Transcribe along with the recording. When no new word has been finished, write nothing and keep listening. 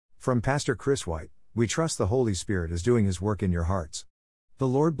From Pastor Chris White, we trust the Holy Spirit is doing His work in your hearts. The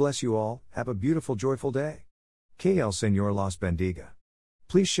Lord bless you all, have a beautiful joyful day. Que el Señor los bendiga.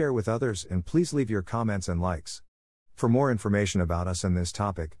 Please share with others and please leave your comments and likes. For more information about us and this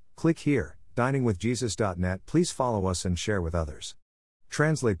topic, click here, diningwithjesus.net. Please follow us and share with others.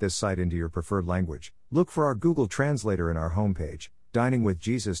 Translate this site into your preferred language. Look for our Google Translator in our homepage,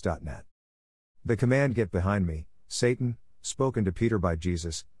 diningwithjesus.net. The command "Get behind me, Satan," spoken to Peter by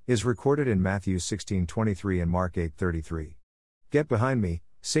Jesus, is recorded in Matthew 16:23 and Mark 8:33. "Get behind me,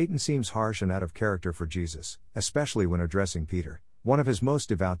 Satan" seems harsh and out of character for Jesus, especially when addressing Peter, one of his most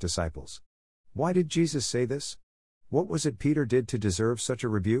devout disciples. Why did Jesus say this? What was it Peter did to deserve such a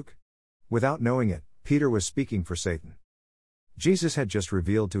rebuke? Without knowing it, Peter was speaking for Satan. Jesus had just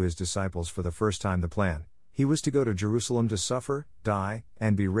revealed to his disciples for the first time the plan. He was to go to Jerusalem to suffer, die,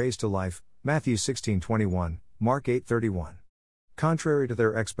 and be raised to life, Matthew 16:21, Mark 8:31. Contrary to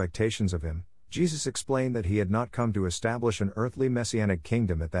their expectations of him, Jesus explained that he had not come to establish an earthly messianic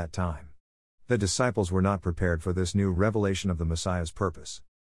kingdom at that time. The disciples were not prepared for this new revelation of the Messiah's purpose.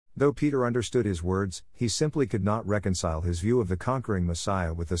 Though Peter understood his words, he simply could not reconcile his view of the conquering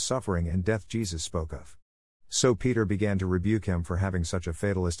Messiah with the suffering and death Jesus spoke of. So Peter began to rebuke him for having such a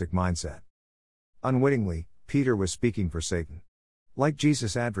fatalistic mindset. Unwittingly, Peter was speaking for Satan. Like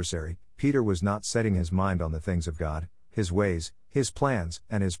Jesus' adversary, Peter was not setting his mind on the things of God, His ways, His plans,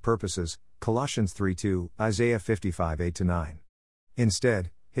 and His purposes, Colossians 3:2, Isaiah 55:8-9. Instead,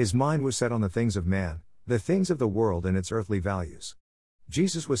 his mind was set on the things of man, the things of the world and its earthly values.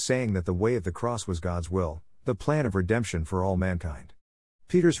 Jesus was saying that the way of the cross was God's will, the plan of redemption for all mankind.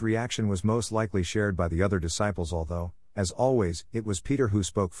 Peter's reaction was most likely shared by the other disciples, although, as always, it was Peter who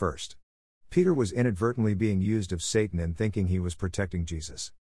spoke first. Peter was inadvertently being used of Satan in thinking he was protecting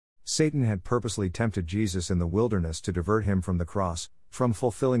Jesus. Satan had purposely tempted Jesus in the wilderness to divert him from the cross, from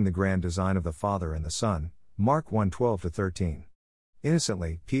fulfilling the grand design of the Father and the Son, Mark 1:12-13.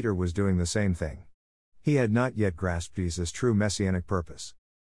 Innocently, Peter was doing the same thing. He had not yet grasped Jesus' true messianic purpose.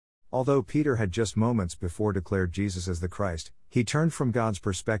 Although Peter had just moments before declared Jesus as the Christ, he turned from God's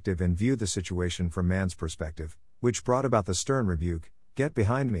perspective and viewed the situation from man's perspective, which brought about the stern rebuke, "Get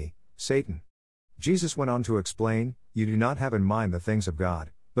behind me, Satan." Jesus went on to explain, "You do not have in mind the things of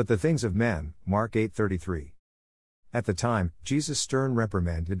God, but the things of men," Mark 8:33. At the time, Jesus' stern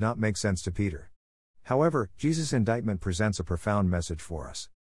reprimand did not make sense to Peter. However, Jesus' indictment presents a profound message for us.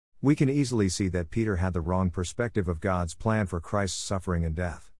 We can easily see that Peter had the wrong perspective of God's plan for Christ's suffering and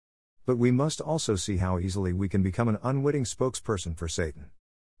death. But we must also see how easily we can become an unwitting spokesperson for Satan.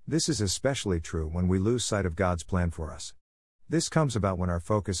 This is especially true when we lose sight of God's plan for us. This comes about when our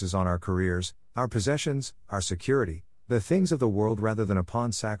focus is on our careers, our possessions, our security, the things of the world rather than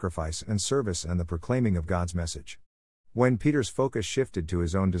upon sacrifice and service and the proclaiming of God's message. When Peter's focus shifted to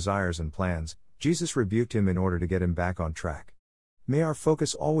his own desires and plans, Jesus rebuked him in order to get him back on track. May our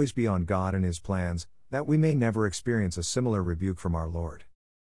focus always be on God and His plans, that we may never experience a similar rebuke from our Lord.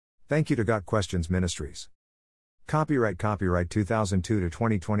 Thank you to Got Questions Ministries. Copyright 2002 to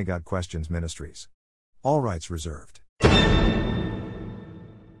 2020 Got Questions Ministries. All rights reserved.